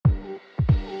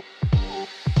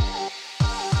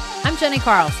Jenny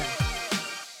Carlson.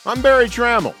 I'm Barry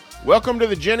Trammell. Welcome to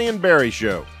the Jenny and Barry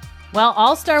Show. Well,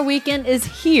 All-Star Weekend is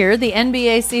here. The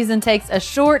NBA season takes a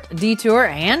short detour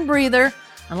and breather,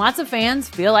 and lots of fans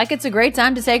feel like it's a great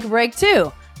time to take a break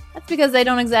too. That's because they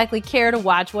don't exactly care to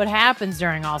watch what happens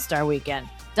during All-Star Weekend.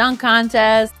 Dunk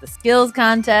contest, the skills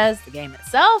contest, the game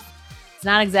itself, it's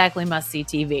not exactly must-see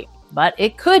TV, but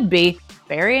it could be.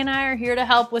 Barry and I are here to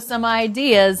help with some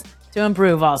ideas to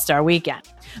improve All-Star Weekend.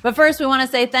 But first, we want to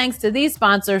say thanks to these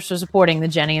sponsors for supporting the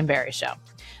Jenny and Barry Show.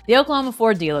 The Oklahoma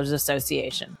Ford Dealers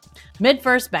Association,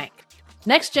 MidFirst Bank,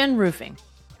 Next Gen Roofing,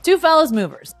 Two Fellas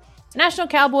Movers, National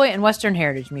Cowboy and Western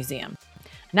Heritage Museum,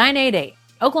 988,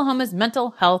 Oklahoma's Mental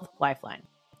Health Lifeline.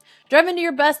 Drive into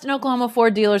your best in Oklahoma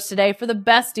Ford dealers today for the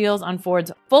best deals on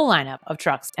Ford's full lineup of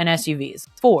trucks and SUVs.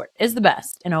 Ford is the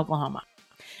best in Oklahoma.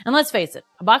 And let's face it,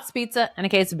 a box of pizza and a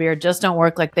case of beer just don't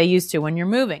work like they used to when you're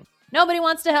moving. Nobody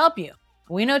wants to help you.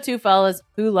 We know two fellas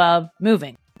who love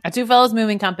moving. At Two Fellas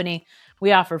Moving Company,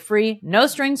 we offer free,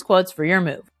 no-strings quotes for your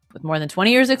move. With more than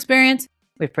 20 years experience,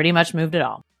 we've pretty much moved it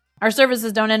all. Our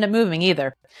services don't end up moving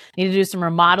either. Need to do some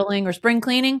remodeling or spring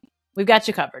cleaning? We've got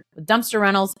you covered with dumpster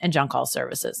rentals and junk haul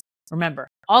services. Remember,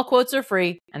 all quotes are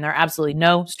free and there are absolutely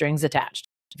no strings attached.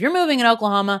 If you're moving in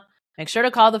Oklahoma, make sure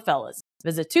to call the fellas.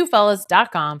 Visit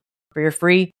twofellas.com for your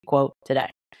free quote today.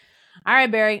 All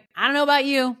right, Barry, I don't know about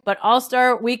you, but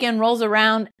All-Star Weekend rolls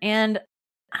around and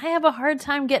I have a hard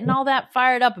time getting all that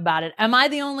fired up about it. Am I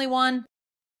the only one?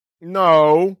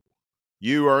 No,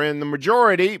 you are in the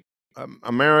majority.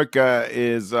 America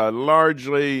is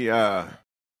largely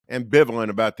ambivalent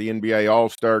about the NBA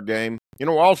All-Star Game. You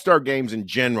know, All-Star games in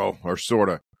general are sort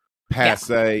of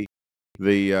passé.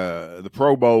 Yeah. The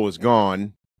Pro Bowl is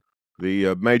gone.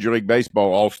 The Major League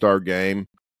Baseball All-Star Game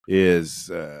is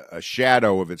a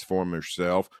shadow of its former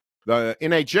self. The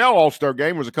NHL All-Star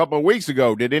Game was a couple of weeks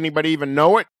ago. Did anybody even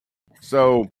know it?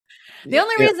 So the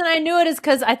only reason I knew it is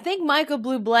because I think Michael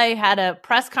Bublé had a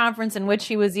press conference in which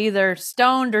he was either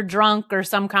stoned or drunk or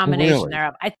some combination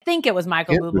thereof. I think it was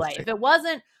Michael Bublé. If it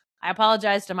wasn't, I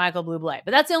apologize to Michael Bublé.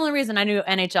 But that's the only reason I knew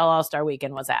NHL All-Star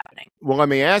Weekend was happening. Well, let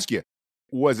me ask you,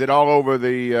 was it all over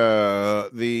the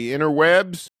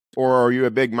interwebs, or are you a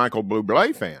big Michael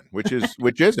Bublé fan? Which is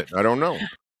it? I don't know.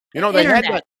 You know, they had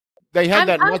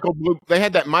that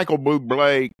Michael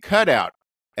Bublé cutout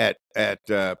at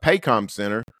Paycom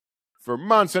Center for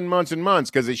months and months and months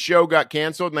because his show got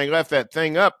canceled and they left that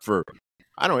thing up for,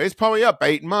 I don't know, it's probably up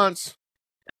 8 months.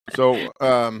 So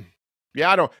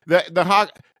yeah, I don't.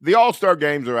 The All-Star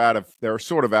games they're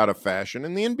sort of out of fashion,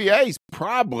 and the NBA's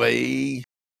probably.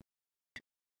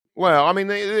 Well, I mean,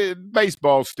 the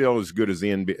baseball's still as good as the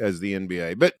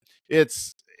NBA, but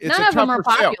it's none of them are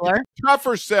popular.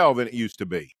 Tougher sell than it used to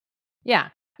be. Yeah.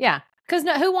 Because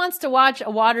who wants to watch a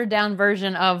watered-down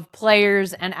version of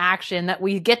players and action that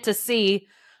we get to see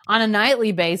on a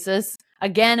nightly basis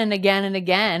again and again and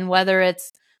again? Whether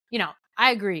it's,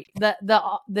 I agree.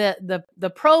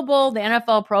 The Pro Bowl, the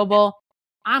NFL Pro Bowl,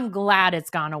 I'm glad it's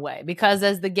gone away because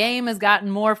as the game has gotten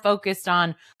more focused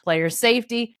on player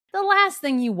safety, the last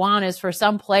thing you want is for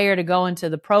some player to go into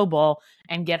the Pro Bowl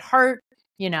and get hurt,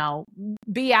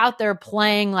 be out there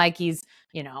playing like he's,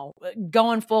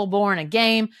 going full bore in a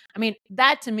game. I mean,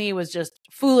 that to me was just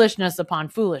foolishness upon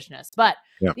foolishness. But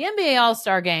the NBA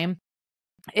All-Star Game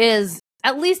is,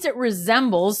 at least it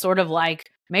resembles sort of like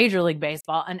Major League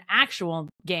Baseball, an actual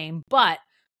game, but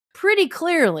pretty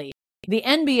clearly the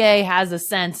NBA has a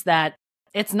sense that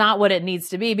it's not what it needs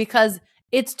to be because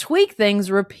it's tweaked things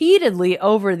repeatedly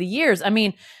over the years. I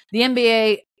mean, the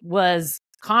NBA was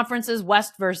conferences,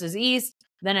 West versus East.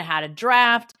 Then it had a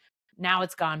draft. Now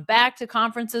it's gone back to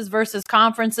conferences versus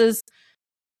conferences.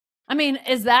 I mean,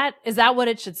 is that what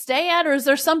it should stay at? Or is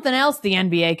there something else the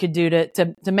NBA could do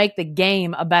to make the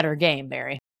game a better game,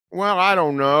 Barry? Well, I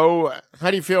don't know. How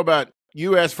do you feel about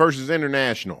U.S. versus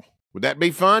international? Would that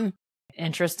be fun?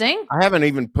 Interesting. I haven't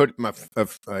even put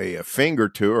a finger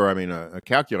to, or I mean a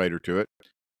calculator to it,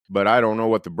 but I don't know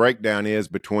what the breakdown is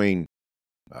between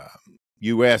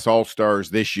U.S.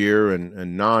 All-Stars this year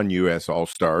and non-U.S.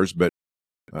 All-Stars, but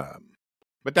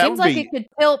that seems like it could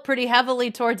tilt pretty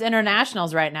heavily towards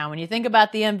internationals right now. When you think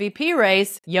about the MVP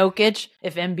race, Jokic,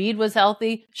 if Embiid was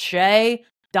healthy, Shea,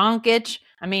 Doncic,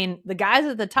 I mean, the guys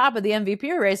at the top of the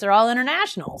MVP race are all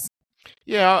internationals.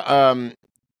 Yeah,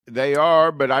 they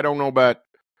are, but I don't know about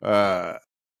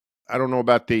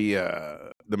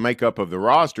the makeup of the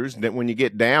rosters. That when you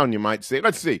get down, you might see.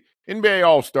 Let's see NBA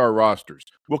All-Star rosters.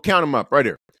 We'll count them up right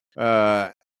here.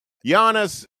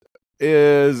 Giannis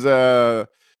is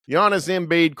Giannis,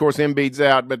 Embiid. Of course, Embiid's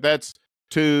out, but that's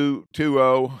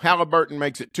 2-0. Halliburton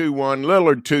makes it 2-1.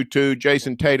 Lillard 2-2.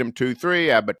 Jason Tatum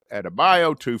 2-3.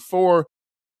 Adebayo 2-4.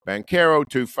 Banchero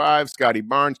 2-5. Scotty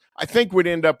Barnes. I think we'd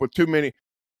end up with too many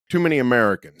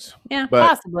Americans. Yeah,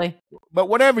 possibly. But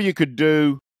whatever you could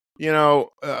do,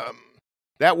 that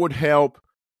would help.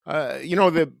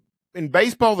 In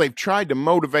baseball, they've tried to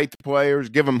motivate the players,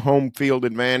 give them home field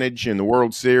advantage in the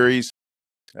World Series.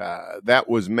 That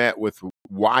was met with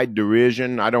wide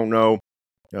derision. I don't know.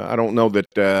 I don't know that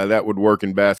that would work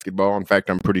in basketball. In fact,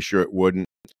 I'm pretty sure it wouldn't.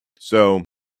 So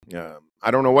I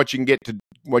don't know what you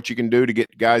can do to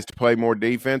get guys to play more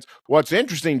defense. What's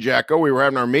interesting, Jacko, we were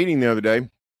having our meeting the other day.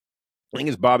 I think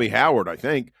it's Bobby Howard,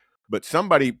 but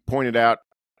somebody pointed out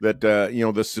that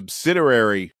the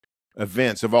subsidiary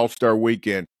events of All-Star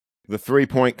Weekend, the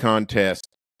three-point contest,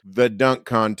 the dunk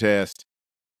contest,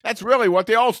 that's really what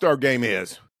the All-Star game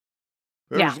is.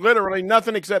 There's literally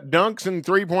nothing except dunks and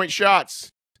three-point shots.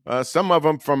 Some of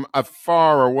them from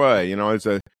far away. It's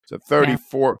a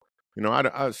 34.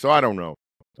 So I don't know.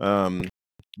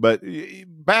 But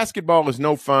basketball is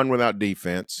no fun without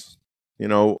defense.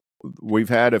 We've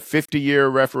had a 50-year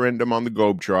referendum on the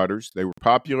Globetrotters. They were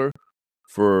popular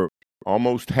for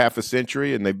almost half a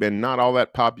century, and they've been not all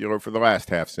that popular for the last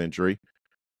half century.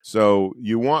 So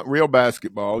you want real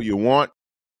basketball. You want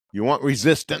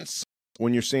resistance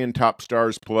when you're seeing top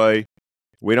stars play.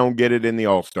 We don't get it in the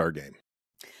All-Star game.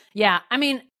 Yeah. I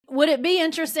mean, would it be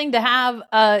interesting to have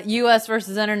a U.S.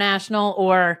 versus international,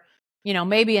 or,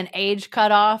 maybe an age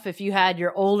cutoff if you had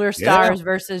your older stars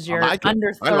versus your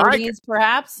under 30s,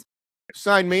 perhaps?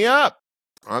 Sign me up.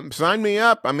 Sign me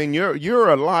up. I mean, you're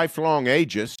a lifelong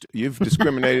ageist. You've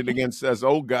discriminated against us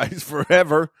old guys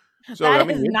forever. So that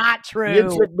is not true.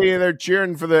 You'd be there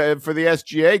cheering for the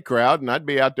SGA crowd, and I'd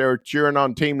be out there cheering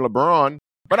on Team LeBron.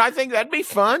 But I think that'd be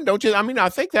fun, don't you? I mean, I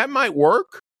think that might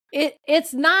work.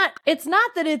 It's not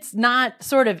that it's not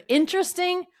sort of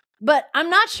interesting, but I'm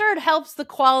not sure it helps the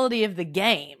quality of the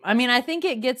game. I mean, I think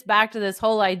it gets back to this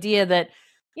whole idea that,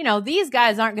 these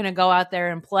guys aren't going to go out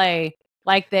there and play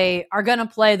like they are going to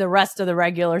play the rest of the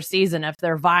regular season if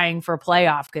they're vying for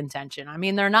playoff contention. I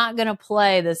mean, they're not going to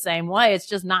play the same way. It's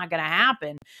just not going to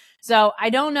happen. So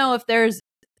I don't know if there's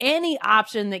any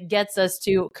option that gets us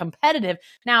to competitive.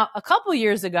 Now, a couple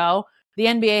years ago, the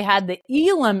NBA had the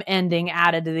Elam ending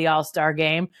added to the All-Star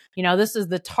game. This is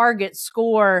the target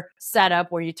score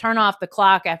setup where you turn off the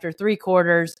clock after 3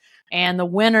 quarters, and the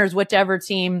winners, whichever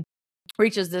team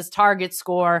reaches this target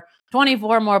score,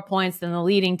 24 more points than the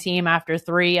leading team after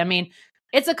 3. I mean,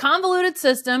 it's a convoluted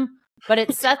system, but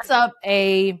it sets up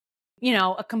a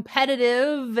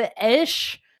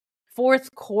competitive-ish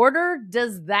fourth quarter.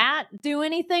 Does that do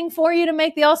anything for you to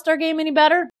make the All-Star game any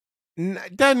better?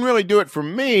 It doesn't really do it for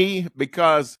me,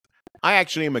 because I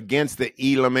actually am against the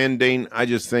Elam ending. I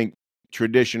just think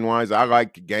tradition-wise, I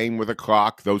like a game with a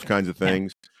clock, those kinds of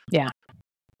things. Yeah.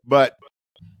 But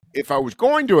if I was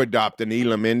going to adopt an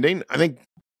Elam ending, I think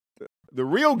the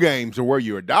real games are where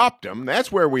you adopt them.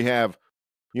 That's where we have,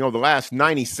 the last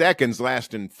 90 seconds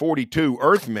lasting 42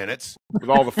 Earth minutes with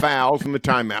all the fouls and the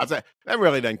timeouts. That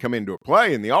really doesn't come into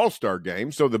play in the All-Star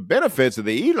game. So the benefits of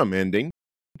the Elam ending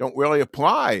don't really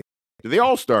apply to the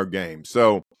All-Star game.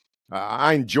 So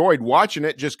I enjoyed watching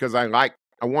it just because I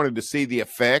wanted to see the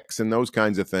effects and those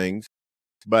kinds of things.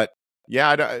 But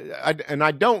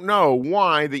I don't know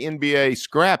why the NBA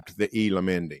scrapped the Elam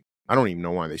ending. I don't even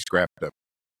know why they scrapped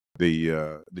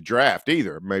the draft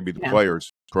either. Maybe the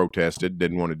players protested,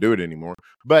 didn't want to do it anymore.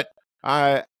 But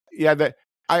I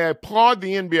applaud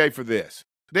the NBA for this.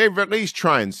 They're at least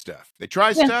trying stuff. They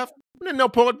try stuff, and then they'll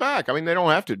pull it back. I mean, they don't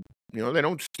have to, they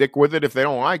don't stick with it if they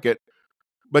don't like it.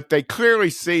 But they clearly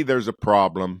see there's a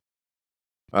problem.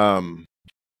 I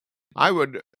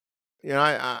would,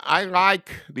 I like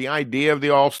the idea of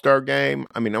the All-Star game.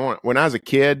 I mean, when I was a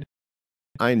kid,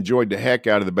 I enjoyed the heck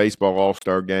out of the baseball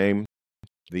All-Star game.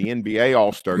 The NBA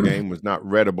All-Star game was not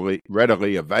readily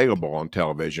available on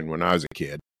television when I was a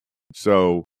kid.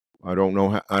 So I don't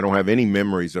know. I don't have any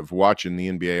memories of watching the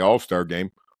NBA All-Star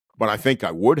game, but I think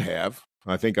I would have.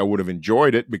 I think I would have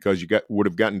enjoyed it because would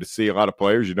have gotten to see a lot of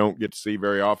players you don't get to see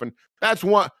very often. That's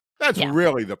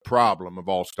really the problem of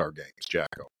All-Star games,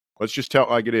 Jacko. Let's just tell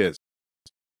it like it is.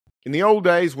 In the old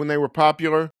days when they were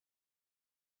popular,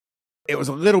 it was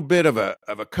a little bit of a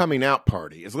coming out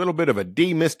party. It's a little bit of a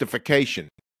demystification.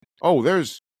 Oh,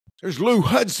 there's Lou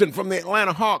Hudson from the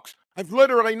Atlanta Hawks. I've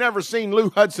literally never seen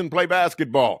Lou Hudson play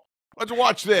basketball. Let's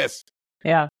watch this.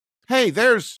 Yeah. Hey,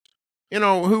 there's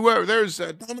there's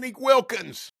Dominique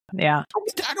Wilkins. Yeah.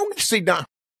 I don't see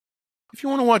if you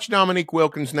want to watch Dominique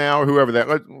Wilkins now or whoever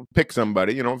let's pick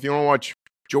somebody. If you want to watch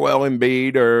Joel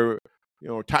Embiid or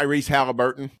Tyrese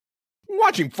Halliburton.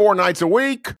 Watch him 4 nights a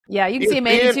week. Yeah, you can see him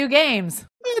 82 games.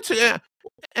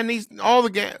 And he's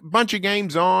bunch of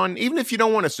games on. Even if you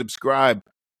don't want to subscribe,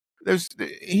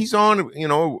 he's on,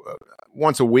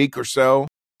 once a week or so.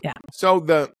 Yeah. So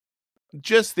the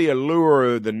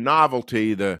allure, the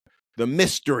novelty, the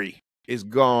mystery is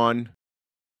gone,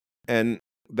 and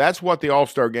that's what the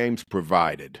All-Star games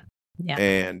provided. Yeah.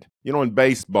 And in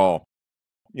baseball,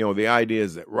 the idea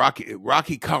is that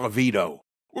Rocky Colavito.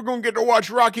 We're going to get to watch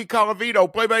Rocky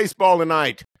Colavito play baseball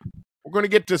tonight. We're going to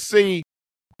get to see,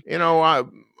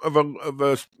 of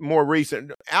a more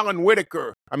recent Alan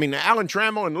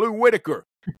Trammell and Lou Whitaker.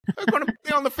 They're going to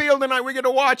be on the field tonight. We get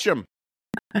to watch them.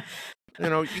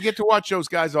 You get to watch those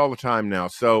guys all the time now.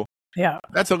 So yeah,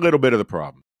 that's a little bit of the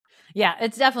problem. Yeah,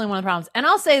 it's definitely one of the problems. And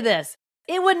I'll say this,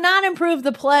 it would not improve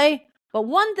the play, but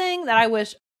one thing that I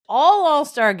wish all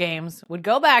All-Star games would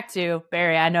go back to,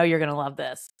 Barry, I know you're going to love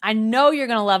this. I know you're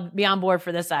going to be on board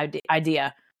for this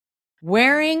idea.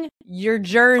 Wearing your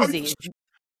jerseys.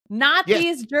 Not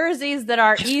these jerseys that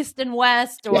are East and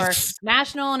West or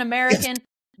National and American.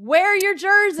 Wear your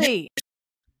jersey.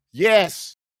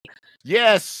 Yes.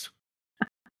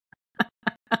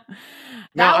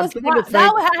 That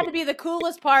had to be the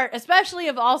coolest part, especially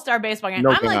of All-Star baseball games.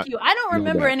 I'm like you. I don't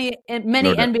remember many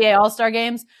NBA All-Star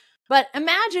games, but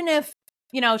imagine if,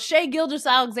 Shai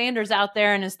Gilgeous-Alexander's out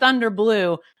there in his Thunder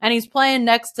blue and he's playing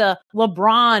next to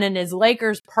LeBron in his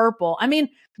Lakers purple. I mean,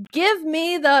 give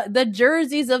me the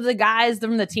jerseys of the guys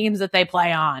from the teams that they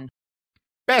play on.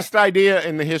 Best idea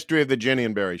in the history of the Jenny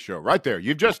and Barry show. Right there.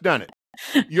 You've just done it.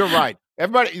 You're right.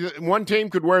 Everybody, one team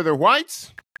could wear their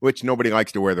whites, which nobody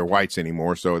likes to wear their whites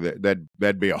anymore, so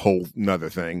that'd be a whole nother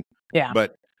thing. Yeah.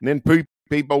 But then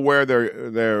people wear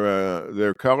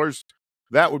their colors.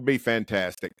 That would be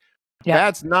fantastic. Yeah.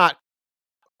 That's not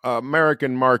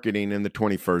American marketing in the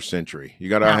 21st century. You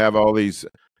got to have all these.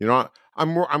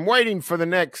 I'm waiting for the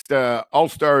next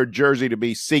All-Star jersey to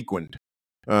be sequined,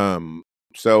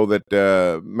 so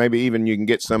that maybe even you can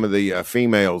get some of the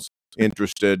females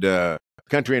interested.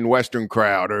 Country and Western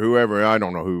crowd or whoever. I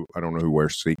don't know who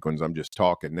wears sequins. I'm just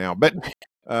talking now. But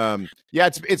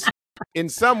it's in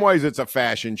some ways it's a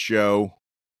fashion show.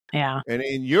 Yeah. And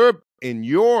in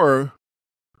your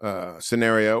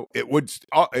scenario, it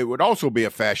would also be a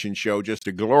fashion show, just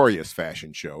a glorious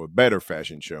fashion show, a better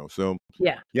fashion show. So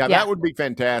yeah, that would be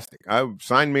fantastic.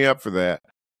 Sign me up for that.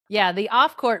 Yeah, the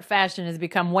off-court fashion has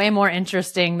become way more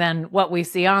interesting than what we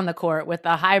see on the court with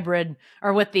the hybrid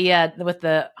or with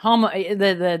the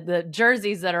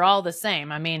jerseys that are all the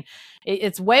same. I mean,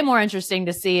 it's way more interesting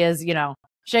to see is,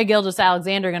 Shai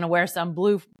Gilgeous-Alexander going to wear some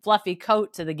blue fluffy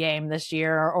coat to the game this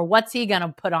year, or what's he going to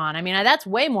put on? I mean, that's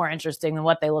way more interesting than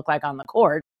what they look like on the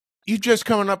court. You just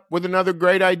coming up with another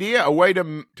great idea, a way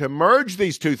to merge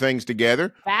these two things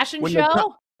together. Fashion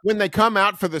show? When they come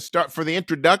out for the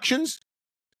introductions,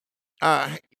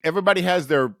 everybody has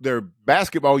their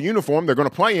basketball uniform they're going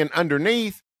to play in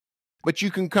underneath, but you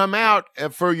can come out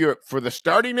for the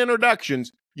starting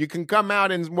introductions. You can come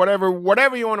out in whatever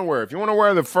you want to wear. If you want to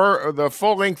wear the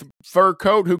full length fur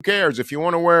coat, who cares? If you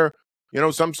want to wear,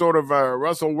 some sort of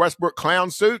Russell Westbrook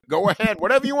clown suit, go ahead.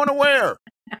 Whatever you want to wear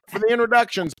for the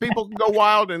introductions, people can go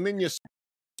wild, and then you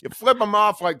flip them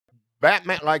off like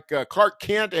Batman, like Clark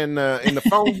Kent in the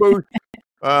phone booth.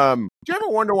 Do you ever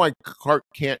wonder why Clark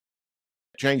Kent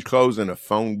change clothes in a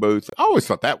phone booth? I always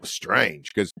thought that was strange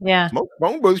because most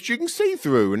phone booths you can see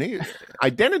through, and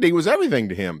identity was everything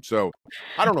to him. So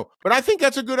I don't know, but I think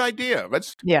that's a good idea.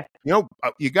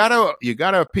 You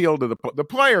gotta appeal to the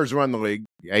players run the league,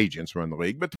 the agents run the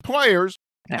league, but the players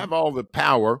have all the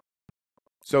power.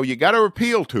 So you got to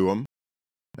appeal to them,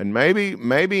 and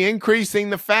maybe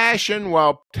increasing the fashion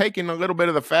while taking a little bit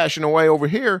of the fashion away over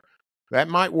here. That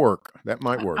might work.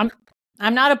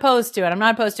 I'm not opposed to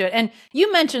it. And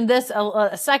you mentioned this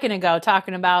a second ago,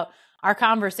 talking about our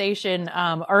conversation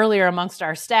earlier amongst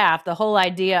our staff, the whole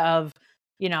idea of,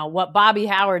 what Bobby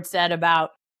Howard said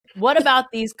about what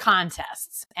about these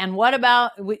contests, and what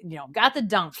about, got the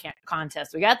dunk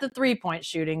contest, we got the 3-point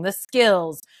shooting, the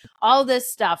skills, all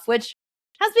this stuff, which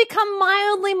has become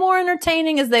mildly more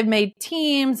entertaining as they've made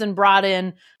teams and brought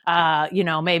in,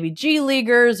 maybe G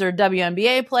Leaguers or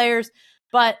WNBA players.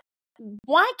 But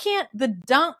why can't the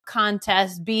dunk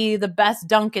contest be the best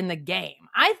dunk in the game?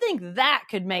 I think that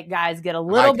could make guys get a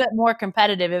little bit more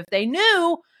competitive if they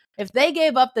knew, if they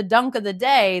gave up the dunk of the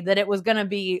day, that it was going to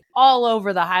be all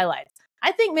over the highlights.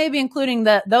 I think maybe including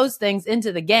those things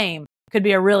into the game could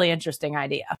be a really interesting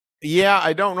idea. Yeah,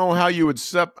 I don't know how you would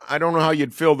I don't know how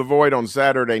you'd fill the void on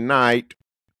Saturday night.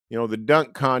 The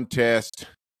dunk contest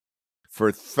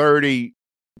for 30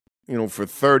 for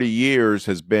 30 years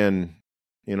has been,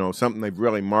 something they've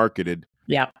really marketed.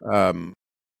 Yeah.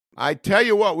 I tell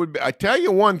you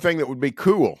one thing that would be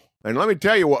cool. And let me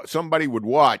tell you what somebody would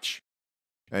watch.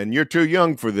 And you're too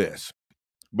young for this.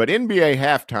 But NBA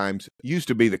halftimes used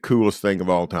to be the coolest thing of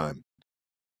all time.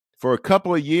 For a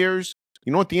couple of years,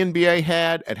 you know what the NBA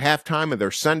had at halftime of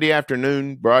their Sunday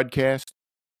afternoon broadcast?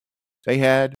 They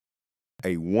had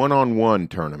a one-on-one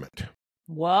tournament.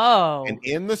 Whoa. And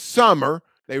in the summer,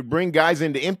 they would bring guys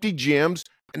into empty gyms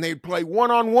and they'd play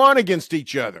one-on-one against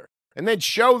each other. And they'd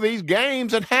show these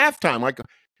games at halftime. Like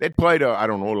they'd play to,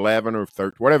 11 or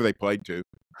 13, whatever they played to.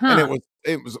 Huh. And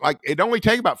it was like, it'd only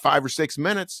take about 5 or 6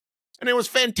 minutes. And it was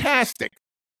fantastic.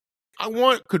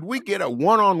 Could we get a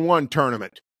one-on-one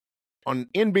tournament on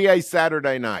NBA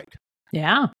Saturday night?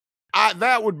 Yeah.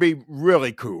 That would be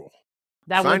really cool.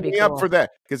 That Sign would be me cool. up for that.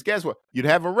 Because guess what? You'd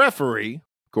have a referee,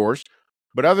 of course.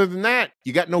 But other than that,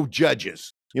 you got no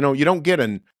judges. You don't get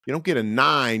a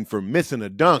 9 for missing a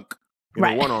dunk in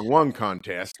a one-on-one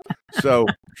contest. So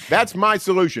that's my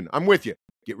solution. I'm with you.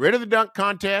 Get rid of the dunk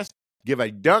contest, give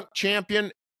a dunk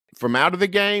champion from out of the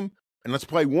game, and let's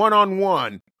play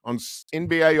one-on-one on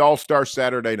NBA All-Star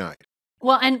Saturday night.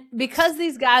 Well, and because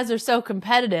these guys are so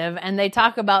competitive and they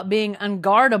talk about being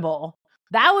unguardable,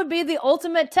 that would be the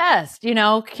ultimate test.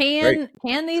 Can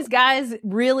these guys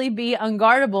really be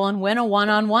unguardable and win a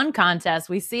one-on-one contest?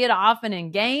 We see it often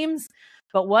in games,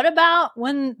 but what about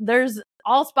when there's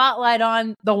all spotlight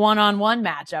on the one-on-one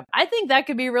matchup? I think that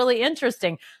could be really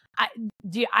interesting.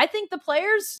 I think the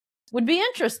players would be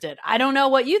interested. I don't know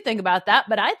what you think about that,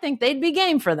 but I think they'd be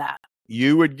game for that.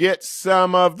 You would get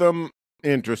some of them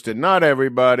interested, not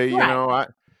everybody. Right.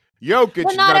 Jokic.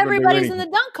 Well, not everybody's in the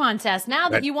dunk contest now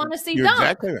that you want to see dunk.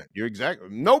 Exactly right. You're exactly.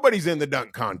 Nobody's in the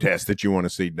dunk contest that you want to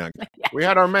see dunk. We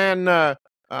had our man Hamidou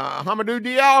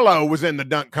Diallo was in the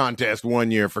dunk contest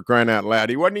one year, for crying out loud.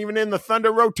 He wasn't even in the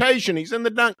Thunder rotation. He's in the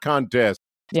dunk contest.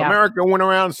 Yeah. America went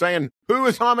around saying, "Who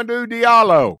is Hamidou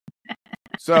Diallo?"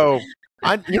 So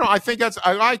I think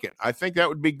I like it. I think that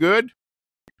would be good.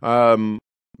 I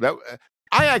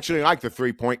actually like the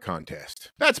 3-point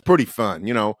contest. That's pretty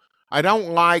fun. I don't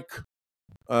like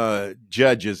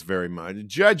judges very much.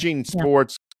 Judging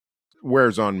sports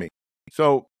wears on me.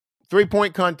 So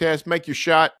 3-point contest, make your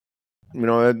shot.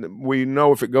 We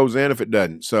know if it goes in, if it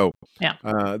doesn't. So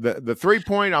the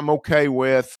 3-point I'm okay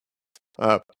with.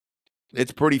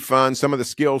 It's pretty fun. Some of the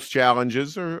skills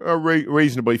challenges are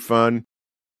reasonably fun.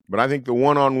 But I think the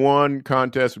one-on-one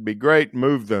contest would be great.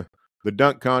 Move the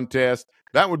dunk contest.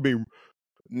 That would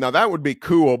be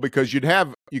cool because you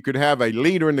could have a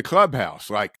leader in the clubhouse.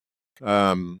 Like,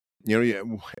 ever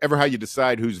how you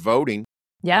decide who's voting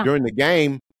during the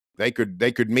game, they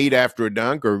could meet after a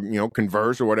dunk or,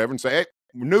 converse or whatever and say, hey,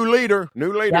 new leader,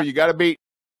 you got to beat,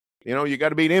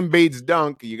 Embiid's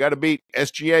dunk. You got to beat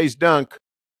SGA's dunk.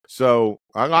 So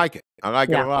I like it. I like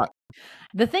it a lot.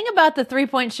 The thing about the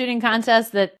 3-point shooting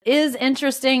contest that is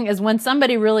interesting is when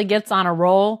somebody really gets on a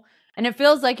roll. And it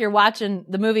feels like you're watching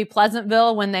the movie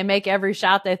Pleasantville when they make every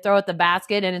shot they throw at the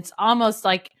basket. And it's almost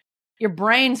like your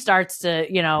brain starts to,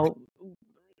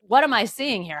 what am I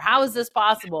seeing here? How is this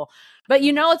possible? But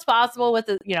it's possible with,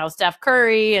 Steph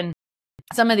Curry and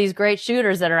some of these great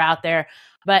shooters that are out there.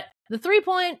 But the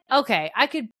 3-point, okay, I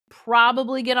could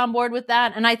probably get on board with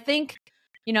that. And I think,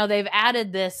 they've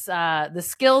added this, the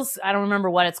skills, I don't remember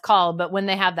what it's called, but when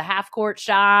they have the half court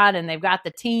shot and they've got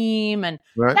the team and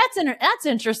that's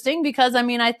interesting because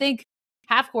I think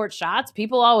half court shots,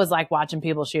 people always like watching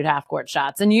people shoot half court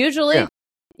shots. And usually,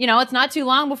 it's not too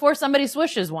long before somebody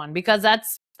swishes one because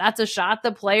that's a shot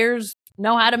that players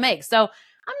know how to make. So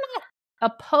I'm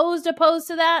not opposed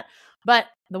to that, but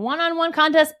the one-on-one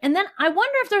contest. And then I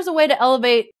wonder if there's a way to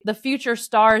elevate the future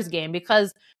stars game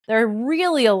because there are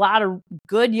really a lot of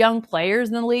good young players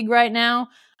in the league right now.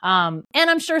 And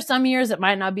I'm sure some years it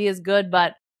might not be as good,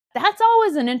 but that's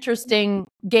always an interesting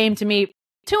game to me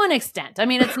to an extent.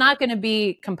 It's not going to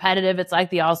be competitive. It's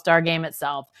like the All-Star game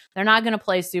itself. They're not going to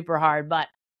play super hard, but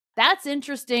that's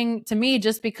interesting to me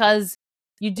just because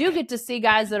you do get to see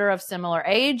guys that are of similar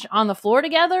age on the floor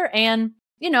together. And,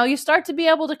 you start to be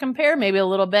able to compare maybe a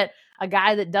little bit a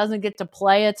guy that doesn't get to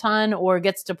play a ton or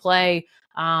gets to play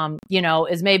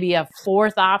is maybe a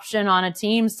fourth option on a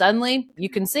team. Suddenly you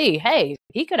can see, hey,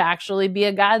 he could actually be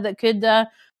a guy that could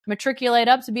matriculate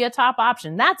up to be a top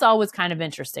option. That's always kind of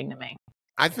interesting to me.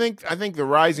 I think the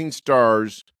Rising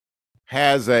Stars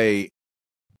has a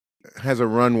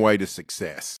runway to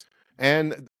success.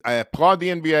 And I applaud the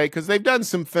NBA because they've done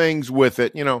some things with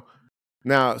it,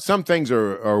 Now, some things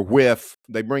are whiff.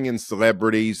 They bring in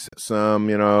celebrities, some,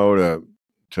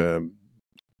 to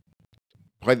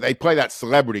They play that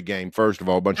celebrity game first of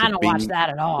all. A bunch I of don't watch that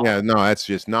at all. Yeah, no, that's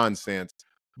just nonsense.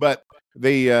 But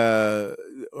this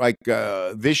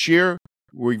year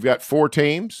we've got 4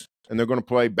 teams, and they're going to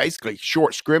play basically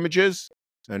short scrimmages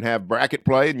and have bracket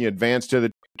play, and you advance to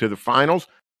the finals.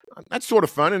 That's sort of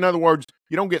fun. In other words,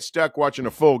 you don't get stuck watching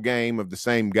a full game of the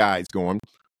same guys going,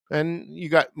 and you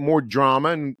got more drama,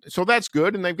 and so that's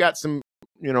good. And they've got some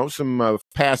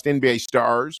past NBA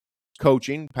stars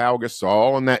coaching, Pau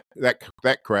Gasol, and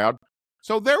that crowd.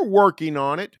 So they're working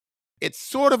on it. It's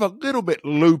sort of a little bit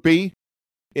loopy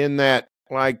in that,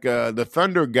 like the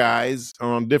Thunder guys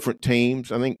are on different teams.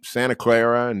 I think Santa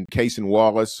Clara and Case and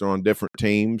Wallace are on different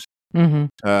teams.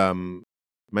 Mm-hmm.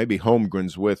 Maybe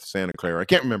Holmgren's with Santa Clara. I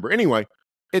can't remember. Anyway,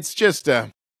 it's just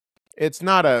it's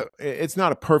not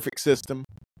a perfect system,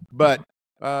 but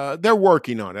they're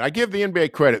working on it. I give the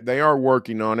NBA credit; they are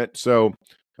working on it. So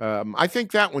I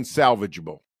think that one's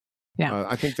salvageable. Yeah,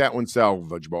 I think that one's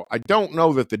salvageable. I don't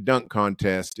know that the dunk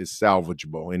contest is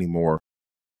salvageable anymore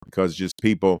because just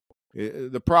people.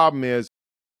 The problem is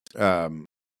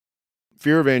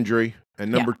fear of injury, and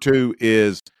number 2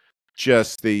 is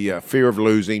just the fear of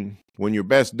losing. When your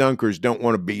best dunkers don't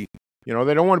want to be, they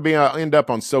don't want to be end up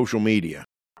on social media.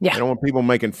 Yeah, they don't want people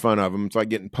making fun of them. It's like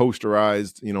getting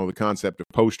posterized. The concept of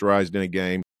posterized in a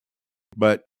game.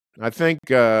 But I think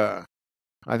some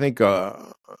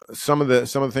of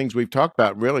the things we've talked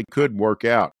about really could work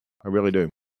out. I really do.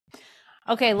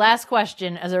 Okay, last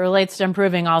question as it relates to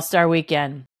improving All-Star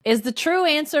Weekend. Is the true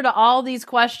answer to all these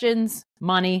questions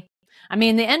money? I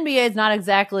mean, the NBA is not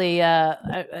exactly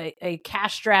a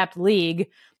cash-strapped league.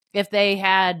 If they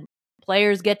had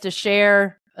players get to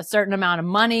share a certain amount of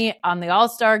money on the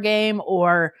All-Star game,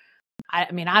 or, I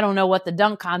don't know what the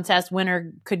dunk contest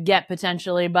winner could get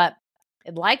potentially, but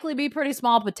it'd likely be pretty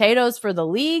small potatoes for the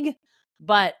league.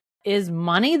 But is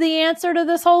money the answer to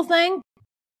this whole thing?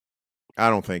 I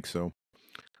don't think so.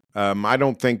 I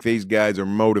don't think these guys are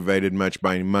motivated much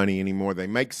by money anymore. They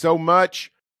make so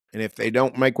much, and if they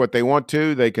don't make what they want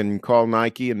to, they can call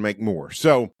Nike and make more.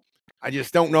 So I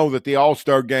just don't know that the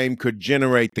All-Star game could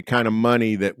generate the kind of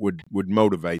money that would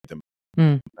motivate them.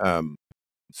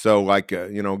 So like,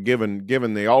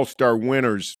 given the All-Star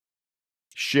winners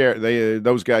share,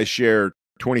 those guys share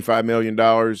 $25 million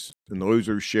and the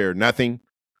losers share nothing.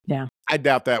 Yeah. I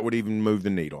doubt that would even move the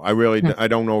needle. I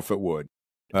don't know if it would.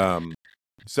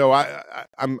 So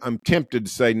I'm tempted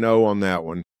to say no on that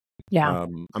one. Yeah.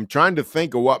 I'm trying to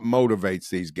think of what motivates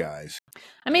these guys.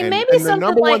 Maybe the something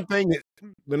number like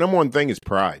the number one thing is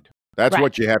pride. That's right.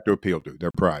 what you have to appeal to,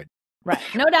 their pride. Right.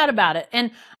 No doubt about it.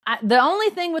 And the only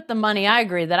thing with the money, I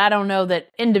agree that I don't know that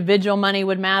individual money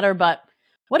would matter, but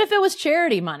what if it was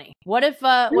charity money? What if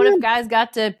guys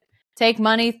got to take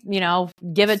money,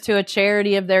 give it to a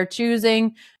charity of their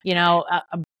choosing, a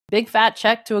big fat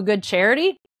check to a good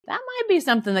charity? That might be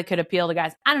something that could appeal to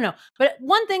guys. I don't know. But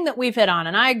one thing that we've hit on,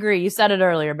 and I agree, you said it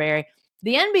earlier, Barry,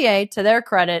 the NBA, to their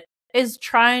credit, is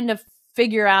trying to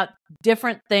figure out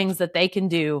different things that they can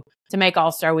do to make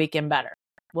All-Star Weekend better.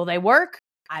 Will they work?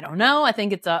 I don't know. I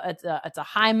think it's a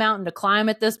high mountain to climb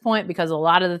at this point because of a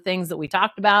lot of the things that we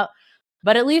talked about,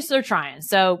 but at least they're trying.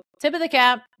 So tip of the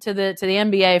cap to the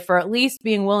NBA for at least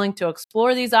being willing to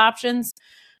explore these options,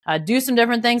 do some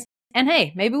different things. And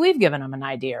hey, maybe we've given them an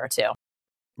idea or two.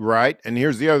 Right. And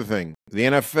here's the other thing. The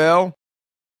NFL,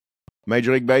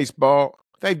 Major League Baseball,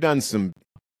 they've done some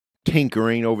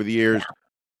tinkering over the years,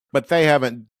 but they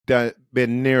haven't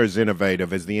been near as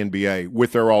innovative as the NBA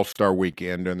with their All-Star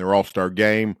Weekend and their All-Star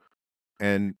game,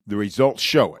 and the results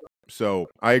show it. So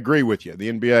I agree with you. The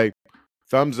NBA,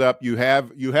 thumbs up. You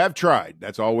have tried.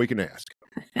 That's all we can ask.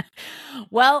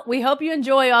 Well, we hope you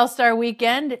enjoy All-Star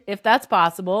Weekend. If that's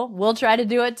possible, we'll try to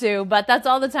do it too. But that's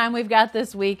all the time we've got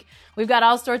this week. We've got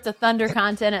all sorts of Thunder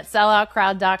content at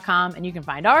selloutcrowd.com, and you can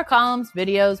find our columns,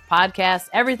 videos, podcasts,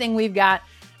 everything we've got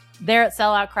there at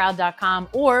selloutcrowd.com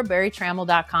or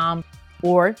barrytrammell.com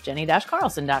or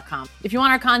jenny-carlson.com. If you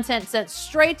want our content sent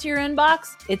straight to your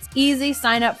inbox, it's easy.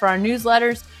 Sign up for our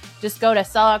newsletters. Just go to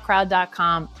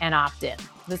selloutcrowd.com and opt in.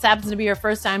 If this happens to be your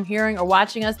first time hearing or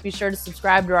watching us, be sure to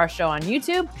subscribe to our show on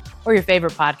YouTube or your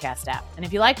favorite podcast app. And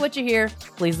if you like what you hear,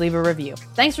 please leave a review.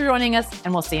 Thanks for joining us,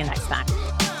 and we'll see you next time.